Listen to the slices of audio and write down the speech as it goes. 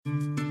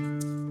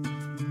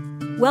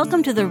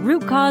Welcome to the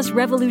Root Cause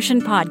Revolution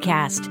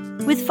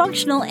podcast with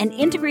functional and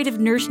integrative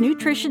nurse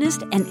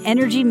nutritionist and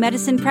energy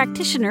medicine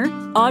practitioner,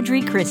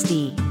 Audrey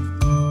Christie.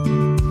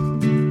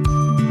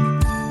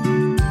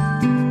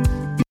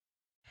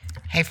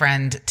 Hey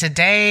friend,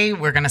 today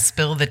we're going to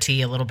spill the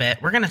tea a little bit.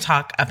 We're going to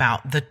talk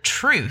about the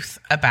truth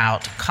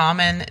about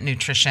common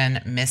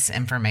nutrition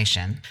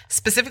misinformation.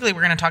 Specifically,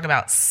 we're going to talk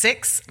about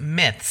 6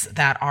 myths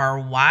that are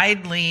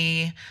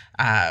widely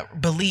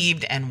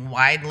believed and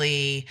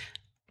widely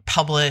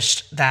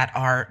published that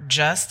are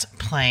just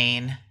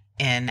plain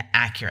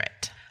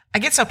inaccurate. I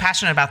get so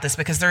passionate about this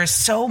because there is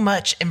so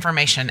much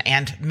information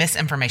and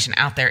misinformation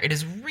out there. It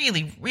is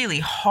really, really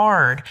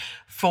hard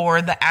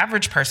for the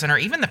average person or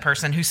even the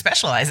person who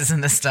specializes in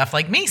this stuff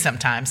like me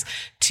sometimes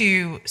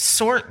to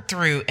sort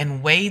through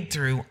and wade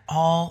through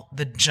all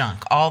the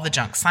junk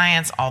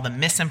science, all the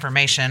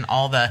misinformation,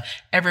 all the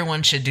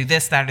everyone should do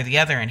this, that, or the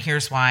other, and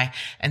here's why.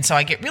 And so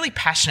I get really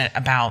passionate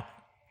about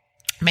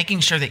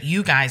making sure that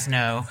you guys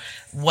know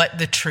what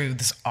the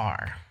truths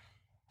are.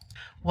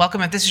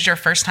 Welcome. If this is your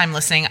first time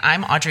listening,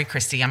 I'm Audrey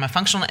Christie. I'm a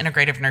functional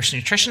integrative nurse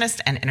nutritionist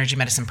and energy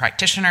medicine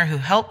practitioner who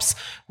helps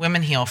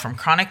women heal from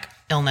chronic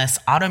illness,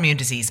 autoimmune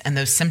disease, and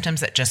those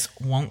symptoms that just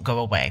won't go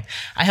away.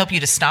 I help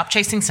you to stop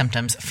chasing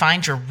symptoms,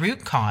 find your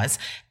root cause,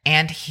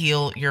 and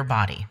heal your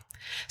body.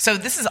 So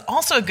this is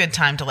also a good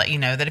time to let you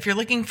know that if you're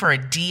looking for a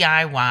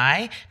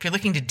DIY, if you're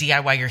looking to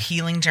DIY your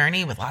healing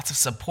journey with lots of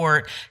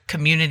support,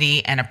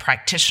 community, and a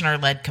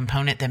practitioner-led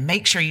component, then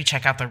make sure you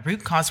check out the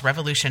Root Cause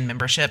Revolution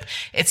membership.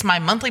 It's my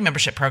monthly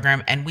membership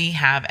program, and we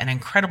have an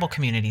incredible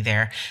community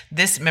there.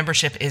 This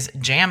membership is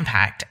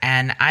jam-packed,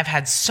 and I've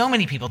had so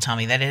many people tell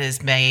me that it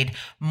has made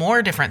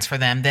more difference for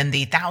them than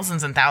the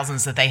thousands and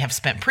thousands that they have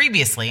spent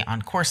previously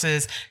on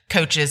courses,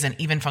 coaches, and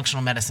even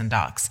functional medicine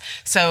docs.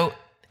 So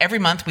every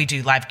month we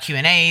do live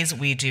Q&As,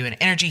 we do an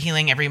energy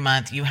healing every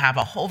month. You have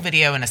a whole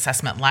video and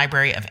assessment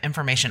library of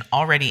information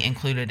already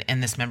included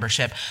in this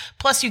membership.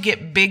 Plus you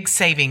get big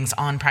savings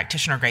on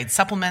practitioner grade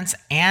supplements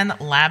and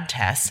lab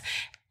tests.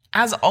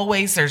 As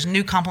always, there's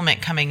new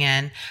compliment coming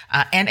in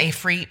and a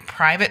free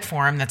private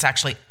forum that's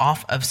actually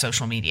off of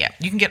social media.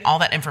 You can get all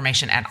that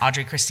information at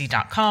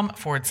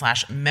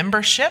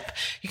audreychristie.com/membership.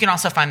 You can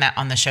also find that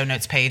on the show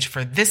notes page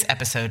for this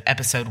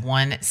episode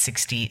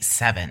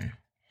 167.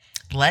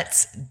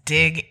 Let's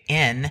dig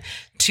in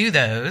to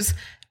those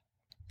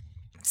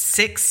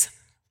 6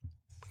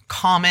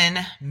 common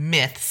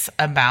myths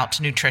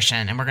about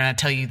nutrition. And we're going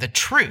to tell you the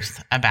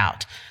truth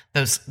about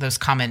those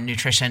common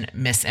nutrition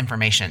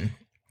misinformation.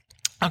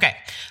 Okay.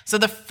 So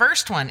the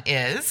first one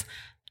is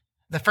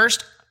the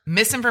first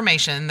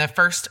misinformation. The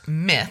first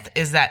myth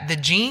is that the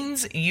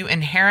genes you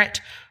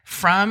inherit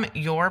from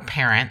your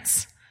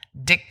parents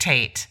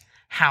dictate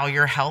how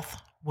your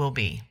health will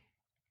be.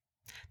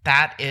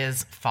 That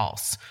is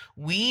false.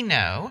 We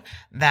know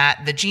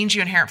that the genes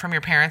you inherit from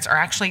your parents are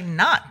actually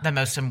not the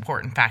most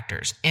important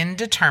factors in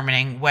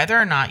determining whether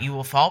or not you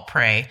will fall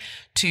prey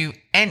to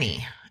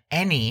any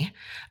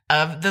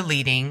of the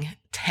leading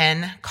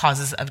 10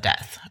 causes of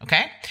death.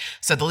 Okay.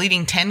 So the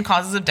leading 10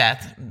 causes of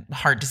death,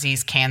 heart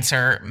disease,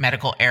 cancer,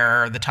 medical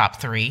error, are the top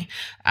 3.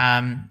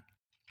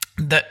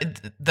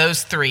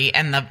 Those 3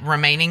 and the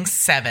remaining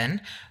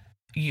 7,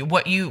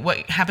 what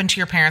happened to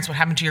your parents, what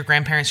happened to your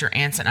grandparents, your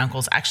aunts and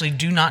uncles actually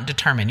do not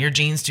determine, your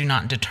genes do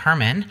not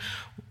determine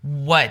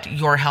what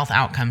your health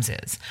outcomes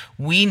is.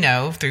 We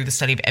know through the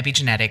study of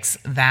epigenetics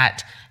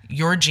that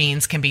your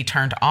genes can be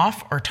turned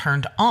off or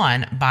turned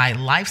on by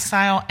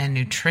lifestyle and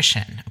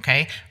nutrition,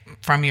 okay?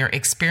 From your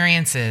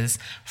experiences,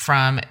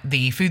 from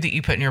the food that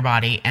you put in your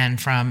body, and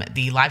from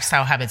the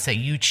lifestyle habits that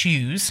you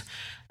choose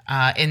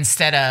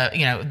instead of,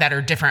 that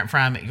are different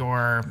from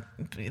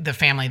the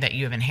family that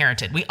you have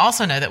inherited. We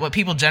also know that what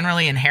people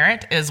generally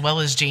inherit, as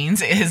well as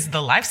genes, is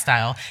the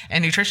lifestyle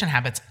and nutrition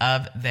habits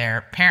of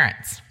their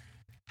parents.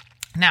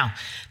 Now,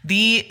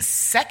 the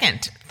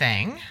second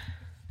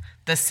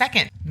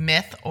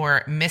myth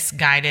or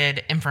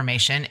misguided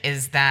information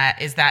is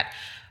that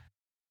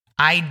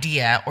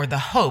idea or the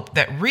hope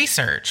that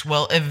research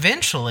will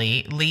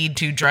eventually lead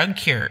to drug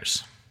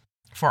cures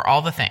for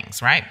all the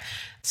things, right?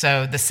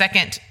 So the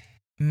second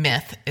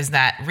myth is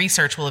that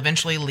research will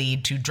eventually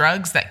lead to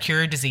drugs that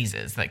cure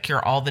diseases, that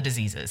cure all the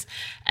diseases.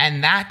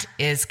 And that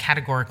is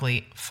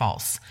categorically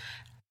false.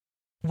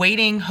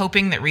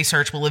 Hoping that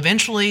research will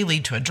eventually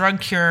lead to a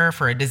drug cure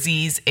for a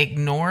disease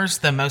ignores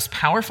the most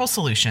powerful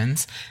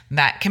solutions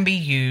that can be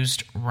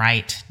used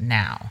right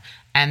now.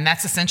 And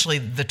that's essentially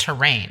the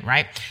terrain,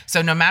 right?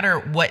 So no matter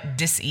what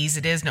disease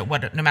it is, no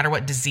matter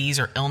what disease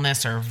or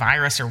illness or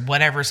virus or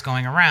whatever's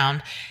going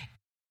around,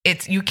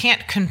 you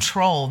can't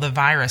control the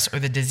virus or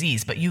the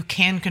disease, but you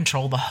can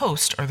control the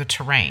host or the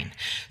terrain.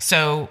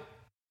 So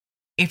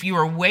if you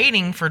are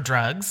waiting for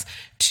drugs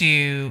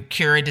to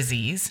cure a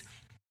disease,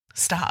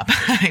 stop,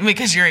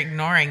 because you're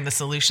ignoring the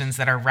solutions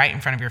that are right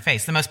in front of your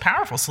face. The most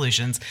powerful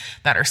solutions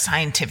that are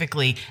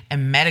scientifically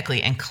and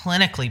medically and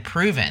clinically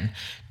proven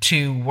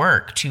to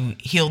work to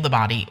heal the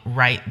body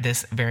right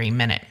this very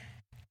minute.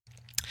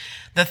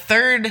 The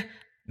third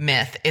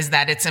myth is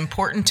that it's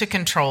important to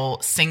control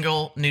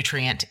single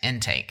nutrient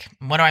intake.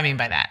 What do I mean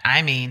by that?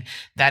 I mean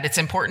that it's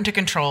important to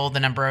control the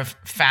number of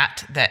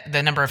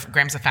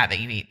grams of fat that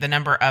you eat, the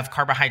number of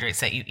carbohydrates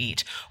that you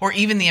eat, or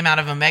even the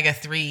amount of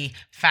omega-3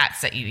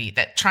 fats that you eat.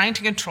 That trying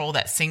to control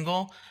that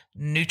single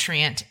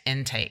nutrient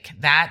intake,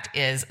 that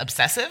is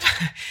obsessive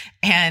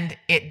and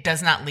it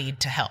does not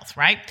lead to health,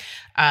 right?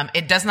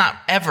 It does not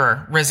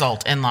ever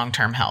result in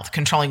long-term health,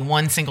 controlling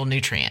one single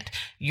nutrient.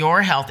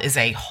 Your health is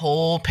a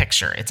whole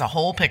picture. It's a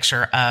whole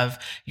picture of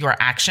your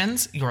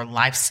actions, your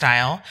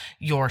lifestyle,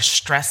 your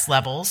stress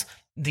levels,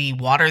 the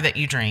water that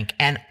you drink,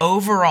 and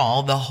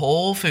overall the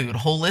whole food,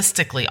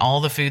 holistically,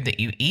 all the food that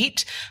you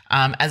eat,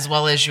 as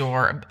well as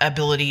your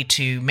ability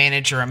to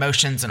manage your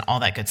emotions and all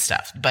that good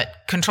stuff. But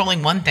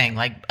controlling one thing,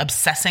 like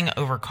obsessing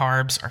over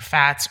carbs or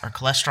fats or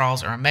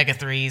cholesterols or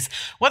omega-3s,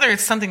 whether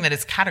it's something that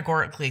is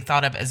categorically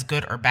thought of as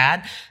good or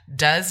bad,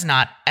 does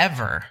not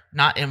ever,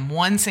 not in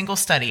one single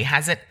study,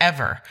 has it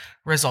ever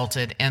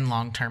resulted in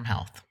long-term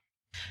health.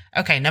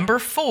 Okay, number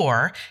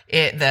 4,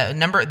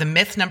 the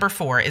myth number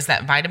 4 is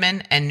that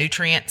vitamin and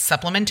nutrient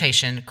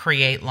supplementation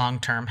create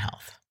long-term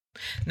health.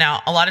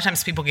 Now, a lot of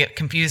times people get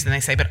confused and they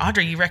say, but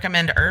Audrey, you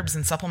recommend herbs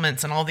and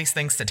supplements and all these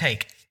things to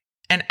take.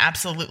 And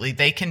absolutely,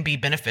 they can be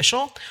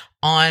beneficial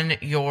on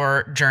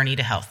your journey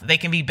to health. They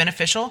can be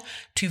beneficial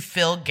to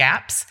fill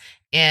gaps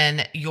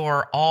in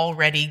your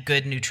already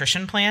good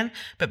nutrition plan,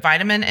 but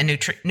vitamin and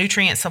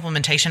nutrient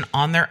supplementation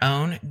on their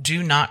own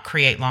do not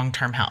create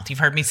long-term health. You've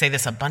heard me say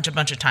this a bunch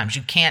of times.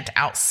 You can't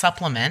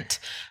out-supplement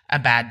a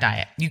bad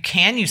diet. You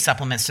can use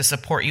supplements to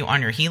support you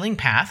on your healing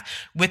path,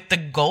 with the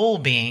goal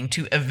being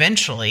to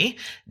eventually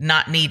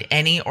not need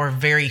any or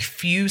very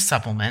few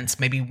supplements,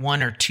 maybe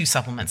 1 or 2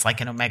 supplements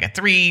like an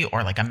omega-3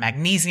 or like a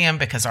magnesium,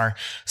 because our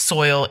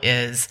soil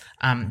is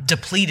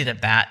depleted of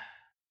that.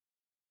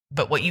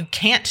 But what you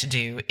can't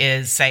do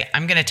is say,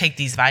 I'm going to take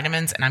these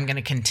vitamins and I'm going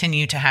to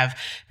continue to have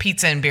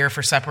pizza and beer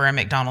for supper and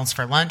McDonald's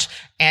for lunch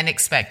and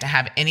expect to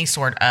have any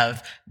sort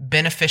of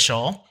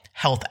beneficial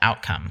health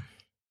outcome.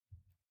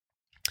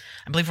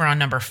 I believe we're on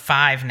number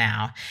 5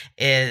 now,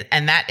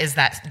 and that is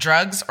that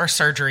drugs or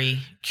surgery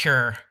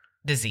cure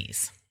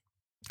disease.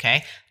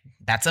 Okay,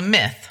 that's a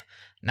myth.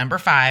 Number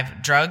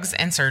 5, drugs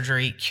and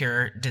surgery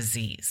cure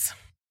disease.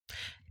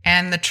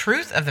 And the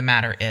truth of the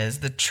matter is,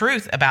 the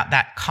truth about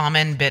that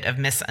common bit of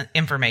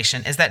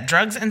misinformation is that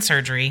drugs and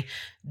surgery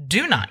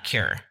do not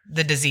cure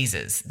the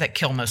diseases that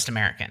kill most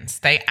Americans.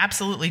 They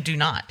absolutely do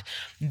not.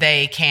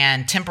 They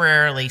can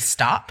temporarily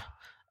stop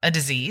a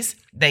disease.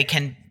 They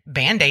can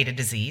Band-Aid a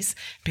disease.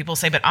 People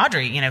say, but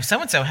Audrey,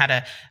 so-and-so had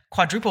a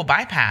quadruple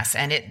bypass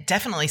and it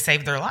definitely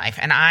saved their life.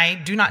 And I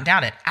do not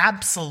doubt it.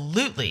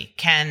 Absolutely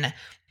can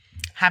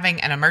having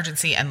an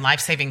emergency and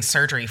life-saving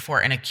surgery for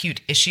an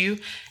acute issue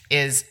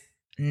is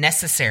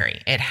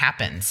necessary. It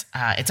happens.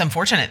 It's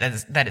unfortunate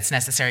that it's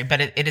necessary,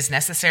 but it is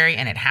necessary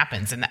and it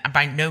happens. And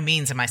by no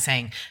means am I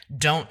saying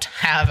don't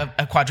have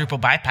a quadruple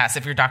bypass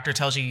if your doctor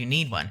tells you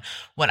need one.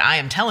 What I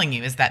am telling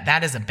you is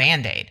that is a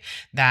Band-Aid,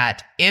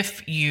 that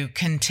if you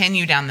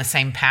continue down the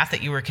same path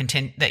that you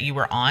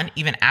were on,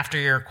 even after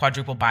your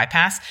quadruple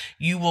bypass,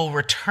 you will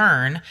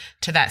return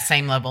to that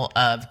same level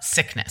of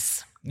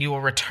sickness. You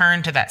will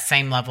return to that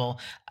same level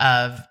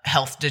of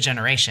health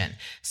degeneration.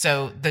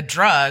 So the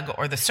drug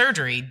or the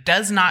surgery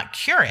does not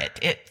cure it.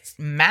 It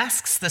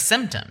masks the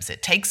symptoms.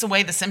 It takes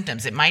away the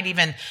symptoms. It might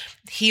even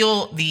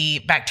heal the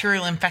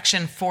bacterial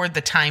infection for the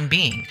time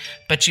being,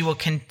 but you will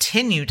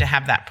continue to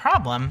have that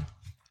problem.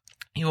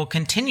 You will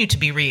continue to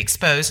be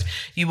re-exposed.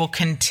 You will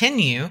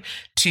continue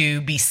to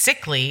be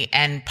sickly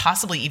and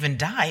possibly even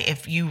die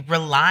if you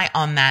rely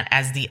on that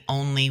as the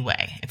only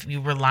way.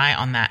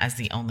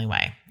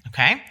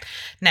 Okay.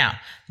 Now,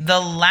 the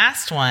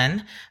last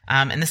one,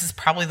 and this is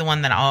probably the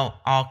one that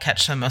I'll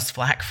catch the most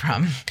flack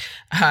from,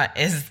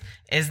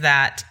 is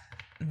that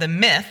the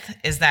myth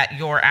is that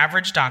your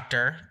average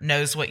doctor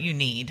knows what you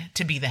need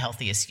to be the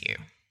healthiest you.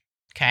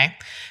 Okay.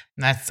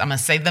 I'm going to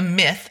say the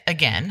myth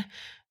again.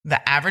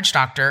 The average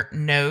doctor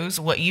knows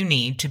what you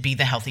need to be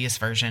the healthiest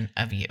version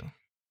of you.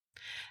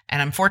 And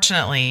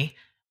unfortunately,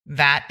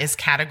 that is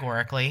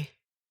categorically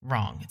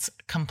wrong. It's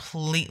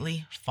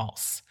completely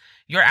false.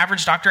 Your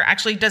average doctor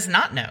actually does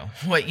not know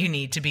what you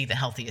need to be the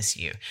healthiest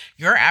you.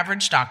 Your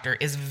average doctor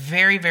is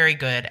very, very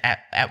good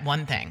at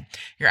one thing.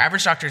 Your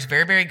average doctor is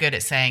very, very good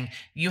at saying,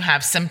 you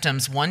have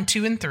symptoms 1,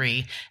 2, and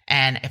 3.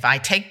 And if I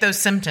take those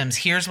symptoms,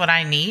 here's what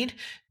I need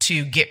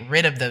to get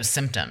rid of those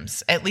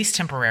symptoms, at least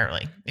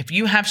temporarily. If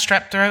you have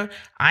strep throat,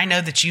 I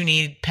know that you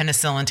need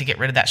penicillin to get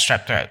rid of that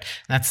strep throat.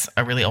 That's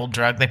a really old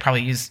drug. They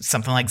probably use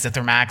something like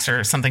Zithromax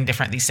or something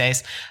different these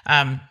days.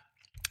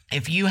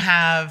 If you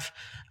have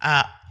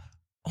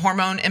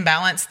hormone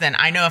imbalance, then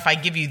I know if I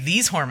give you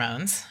these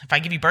hormones, if I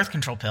give you birth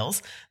control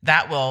pills,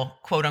 that will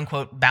quote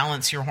unquote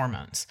balance your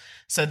hormones.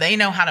 So they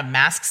know how to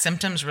mask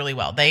symptoms really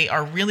well. They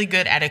are really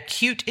good at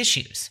acute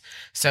issues.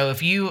 So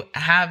if you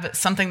have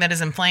something that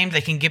is inflamed, they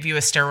can give you a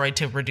steroid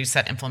to reduce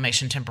that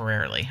inflammation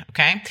temporarily,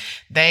 okay?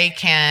 They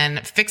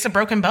can fix a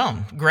broken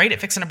bone. Great at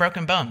fixing a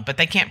broken bone, but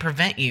they can't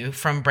prevent you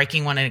from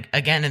breaking one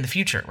again in the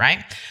future,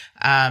 right?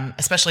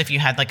 Especially if you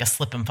had like a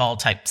slip and fall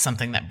type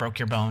something that broke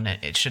your bone.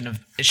 It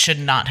should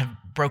not have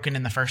broken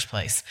in the first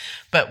place.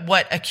 But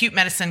what acute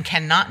medicine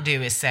cannot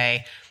do is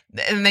say,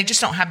 and they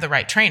just don't have the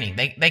right training.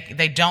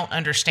 They don't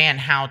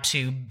understand how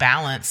to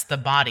balance the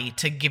body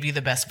to give you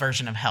the best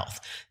version of health.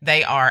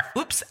 They are,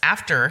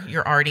 after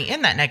you're already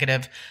in that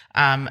negative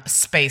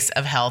space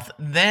of health,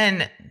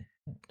 then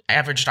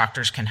average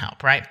doctors can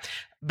help, right?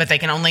 But they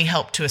can only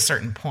help to a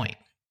certain point.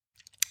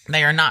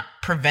 They are not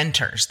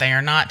preventers. They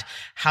are not,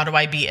 how do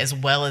I be as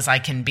well as I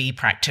can be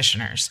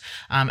practitioners?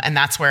 And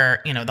that's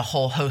where, the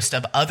whole host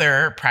of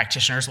other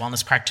practitioners,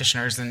 wellness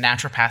practitioners and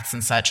naturopaths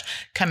and such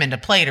come into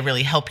play to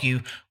really help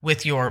you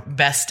with your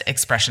best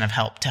expression of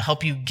help, to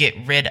help you get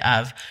rid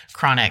of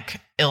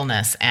chronic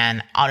illness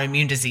and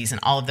autoimmune disease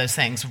and all of those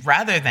things,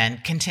 rather than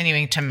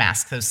continuing to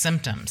mask those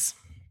symptoms.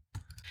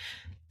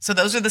 So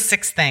those are the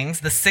 6 things,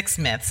 the 6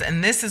 myths.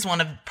 And this is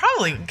one of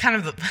probably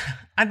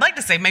I'd like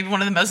to say maybe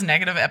one of the most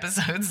negative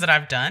episodes that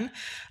I've done.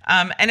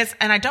 And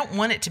I don't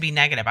want it to be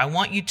negative. I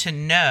want you to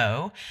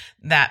know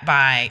that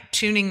by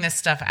tuning this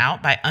stuff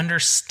out, by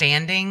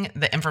understanding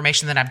the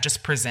information that I've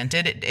just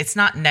presented, it's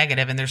not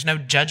negative and there's no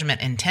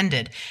judgment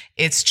intended.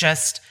 It's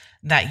just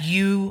that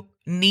you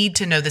need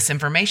to know this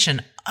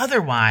information.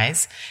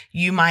 Otherwise,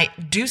 you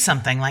might do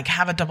something like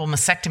have a double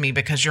mastectomy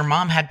because your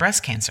mom had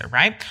breast cancer,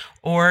 right?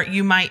 Or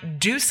you might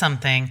do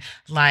something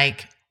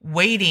like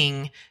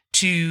waiting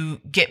to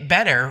get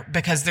better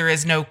because there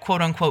is no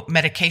quote unquote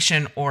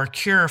medication or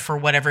cure for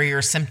whatever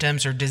your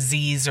symptoms or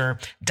disease or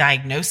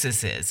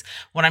diagnosis is.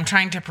 What I'm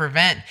trying to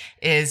prevent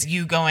is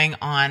you going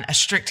on a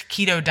strict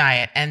keto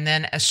diet and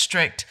then a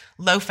strict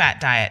low fat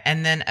diet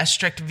and then a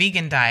strict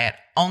vegan diet,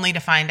 only to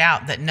find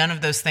out that none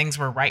of those things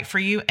were right for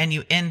you. And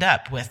you end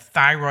up with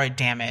thyroid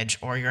damage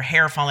or your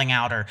hair falling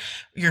out or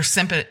your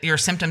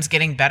symptoms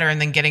getting better and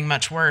then getting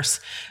much worse,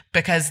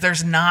 because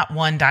there's not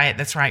one diet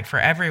that's right for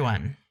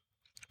everyone.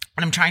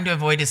 What I'm trying to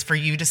avoid is for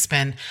you to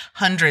spend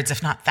hundreds,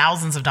 if not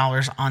thousands of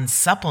dollars on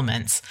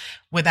supplements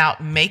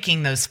without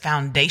making those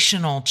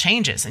foundational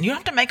changes. And you don't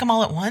have to make them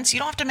all at once. You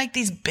don't have to make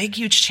these big,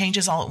 huge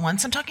changes all at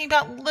once. I'm talking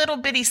about little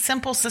bitty,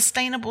 simple,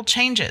 sustainable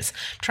changes.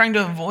 I'm trying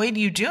to avoid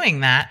you doing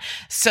that.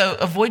 So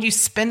avoid you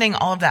spending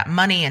all of that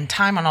money and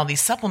time on all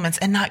these supplements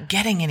and not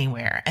getting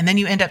anywhere. And then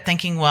you end up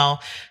thinking,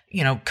 well,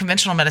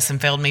 conventional medicine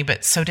failed me,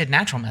 but so did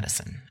natural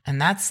medicine.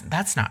 And that's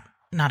not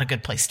a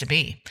good place to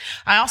be.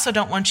 I also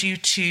don't want you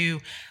to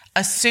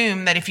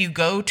assume that if you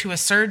go to a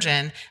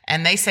surgeon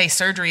and they say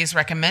surgery is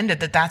recommended,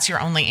 that's your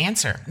only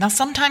answer. Now,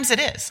 sometimes it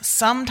is.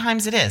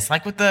 Sometimes it is.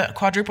 Like with the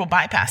quadruple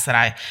bypass that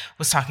I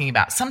was talking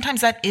about.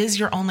 Sometimes that is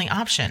your only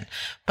option.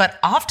 But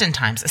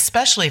oftentimes,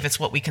 especially if it's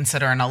what we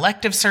consider an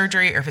elective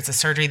surgery or if it's a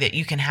surgery that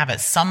you can have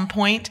at some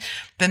point,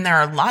 then there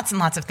are lots and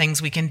lots of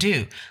things we can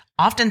do.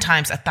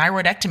 Oftentimes, a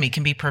thyroidectomy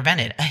can be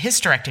prevented. A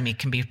hysterectomy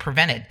can be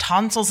prevented.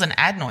 Tonsils and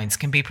adenoids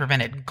can be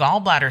prevented.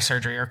 Gallbladder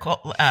surgery or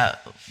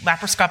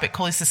laparoscopic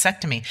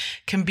cholecystectomy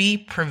can be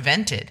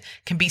prevented,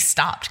 can be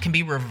stopped, can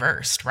be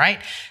reversed, right?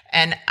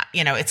 And,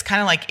 it's kind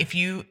of like if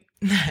you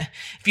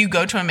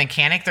go to a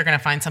mechanic, they're going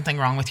to find something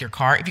wrong with your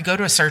car. If you go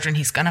to a surgeon,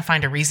 he's going to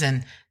find a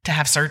reason to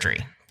have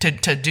surgery,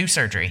 to do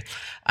surgery.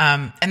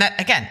 And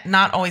that, again,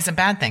 not always a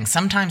bad thing.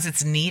 Sometimes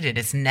it's needed.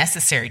 It's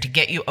necessary to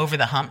get you over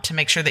the hump to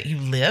make sure that you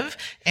live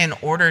in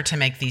order to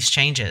make these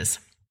changes.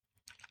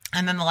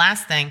 And then the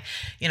last thing,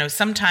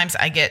 sometimes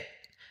I get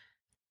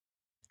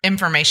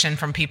information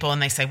from people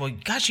and they say, well,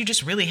 gosh, you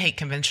just really hate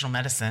conventional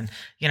medicine.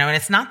 And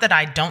it's not that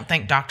I don't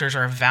think doctors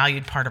are a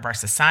valued part of our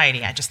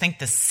society. I just think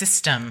the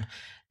system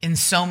in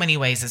so many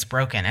ways is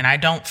broken. And I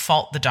don't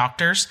fault the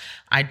doctors.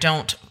 I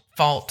don't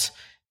fault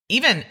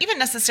even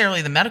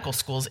necessarily the medical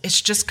schools. It's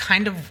just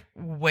kind of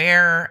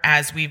where,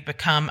 as we've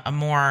become a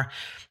more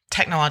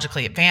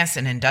technologically advanced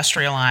and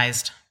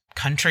industrialized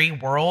country,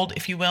 world,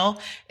 if you will,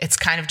 it's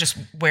kind of just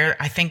where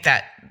I think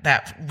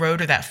that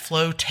road or that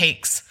flow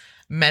takes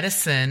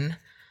medicine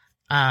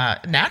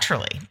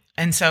naturally.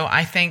 And so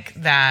I think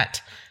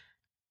that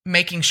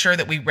making sure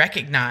that we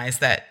recognize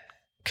that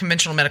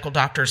conventional medical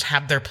doctors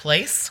have their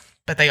place,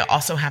 but they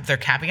also have their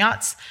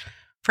caveats.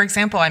 For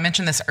example, I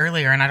mentioned this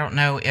earlier, and I don't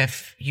know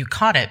if you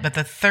caught it, but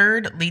the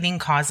 3rd leading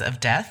cause of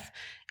death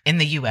in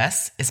the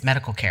U.S. is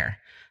medical care.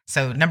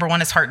 So number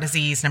 1 is heart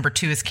disease. Number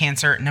 2 is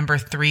cancer. Number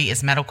 3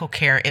 is medical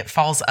care. It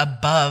falls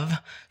above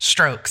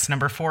strokes.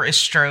 Number 4 is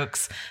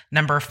strokes.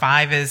 Number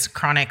 5 is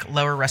chronic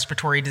lower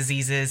respiratory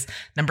diseases.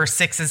 Number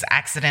 6 is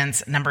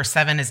accidents. Number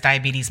 7 is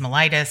diabetes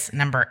mellitus.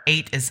 Number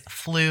 8 is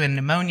flu and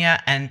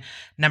pneumonia. And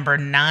number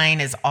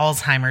 9 is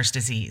Alzheimer's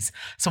disease.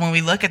 So when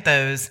we look at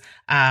those,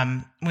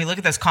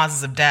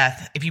 causes of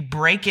death, if you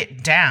break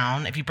it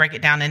down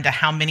into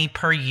how many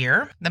per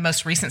year, the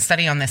most recent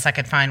study on this I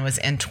could find was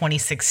in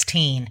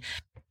 2016.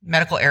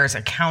 Medical errors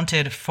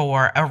accounted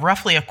for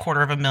roughly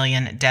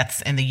 250,000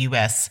 deaths in the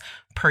U.S.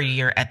 per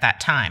year at that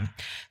time.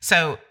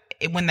 So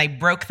when they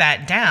broke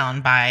that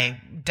down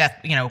by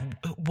death,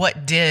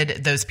 what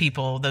did those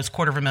people, those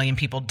 250,000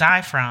 people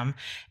die from?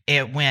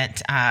 It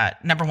went,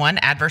 number 1,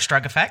 adverse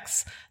drug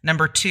effects.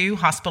 Number 2,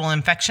 hospital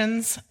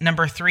infections.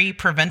 Number 3,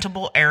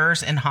 preventable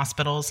errors in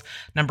hospitals.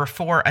 Number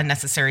 4,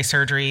 unnecessary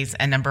surgeries.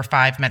 And number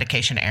 5,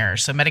 medication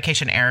errors. So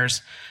medication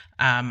errors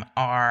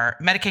are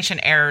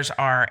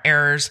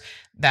errors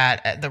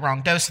that the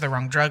wrong dose or the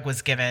wrong drug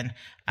was given.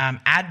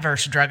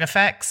 Adverse drug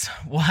effects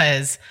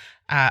was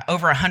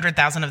over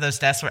 100,000 of those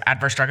deaths were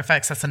adverse drug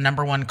effects. That's the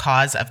number 1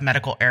 cause of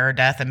medical error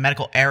death, and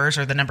medical errors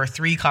are the number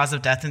 3 cause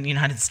of death in the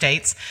United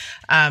States.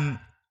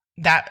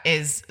 That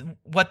is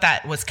what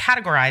that was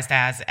categorized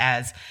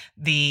as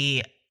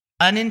the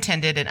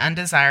unintended and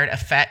undesired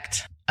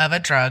effect of a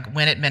drug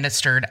when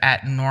administered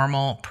at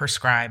normal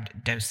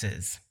prescribed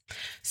doses.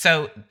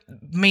 So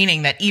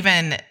meaning that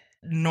even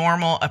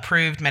normal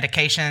approved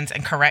medications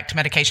and correct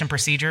medication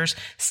procedures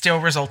still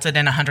resulted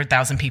in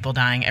 100,000 people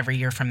dying every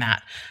year from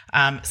that.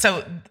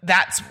 So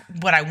that's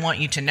what I want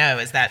you to know,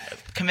 is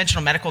that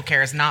conventional medical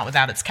care is not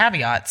without its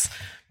caveats,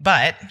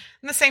 but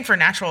the same for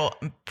natural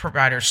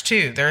providers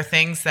too. There are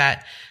things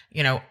that,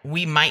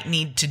 we might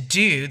need to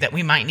do that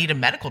we might need a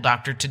medical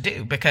doctor to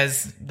do,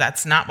 because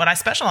that's not what I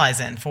specialize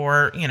in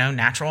for,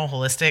 natural,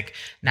 holistic,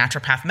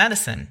 naturopath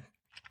medicine.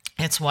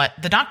 It's what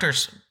the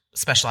doctors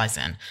specialize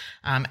in.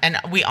 And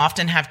we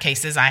often have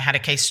cases. I had a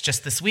case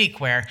just this week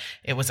where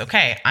it was,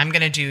 okay, I'm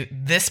going to do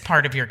this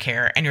part of your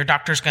care and your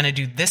doctor's going to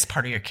do this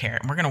part of your care.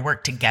 And we're going to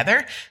work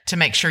together to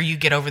make sure you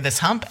get over this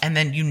hump and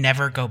then you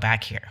never go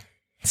back here.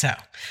 So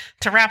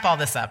to wrap all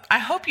this up, I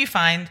hope you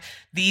find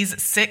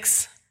these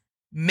 6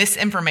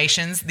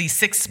 misinformations, these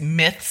 6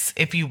 myths,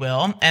 if you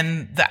will,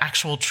 and the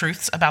actual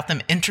truths about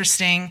them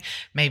interesting,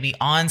 maybe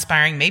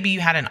awe-inspiring. Maybe you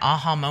had an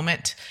aha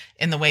moment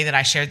in the way that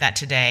I shared that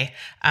today.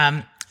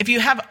 If you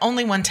have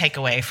only one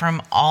takeaway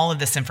from all of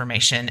this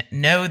information,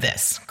 know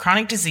this: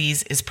 chronic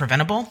disease is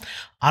preventable.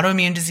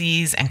 Autoimmune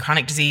disease and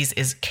chronic disease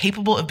is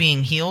capable of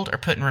being healed or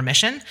put in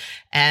remission.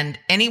 And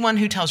anyone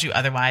who tells you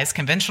otherwise,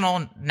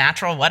 conventional,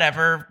 natural,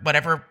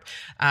 whatever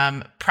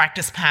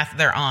practice path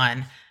they're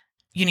on,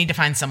 you need to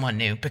find someone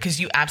new,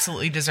 because you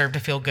absolutely deserve to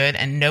feel good.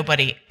 And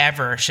nobody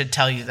ever should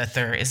tell you that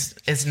there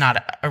is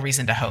not a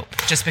reason to hope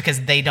just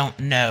because they don't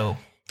know.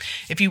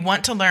 If you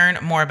want to learn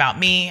more about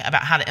me,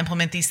 about how to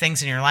implement these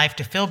things in your life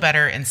to feel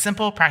better in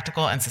simple,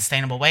 practical, and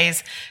sustainable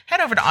ways,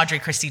 head over to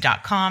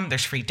audreychristie.com.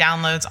 There's free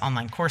downloads,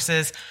 online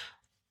courses,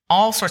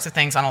 all sorts of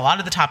things on a lot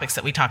of the topics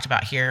that we talked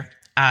about here.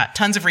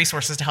 Tons of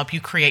resources to help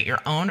you create your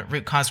own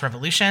root cause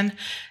revolution.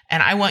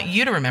 And I want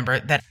you to remember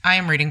that I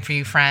am rooting for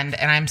you, friend,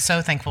 and I'm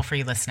so thankful for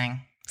you listening.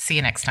 See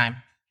you next time.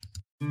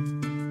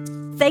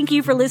 Thank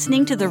you for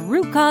listening to the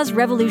Root Cause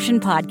Revolution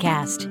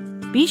podcast.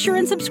 Be sure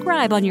and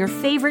subscribe on your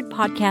favorite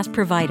podcast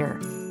provider.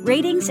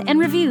 Ratings and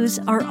reviews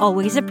are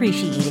always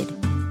appreciated.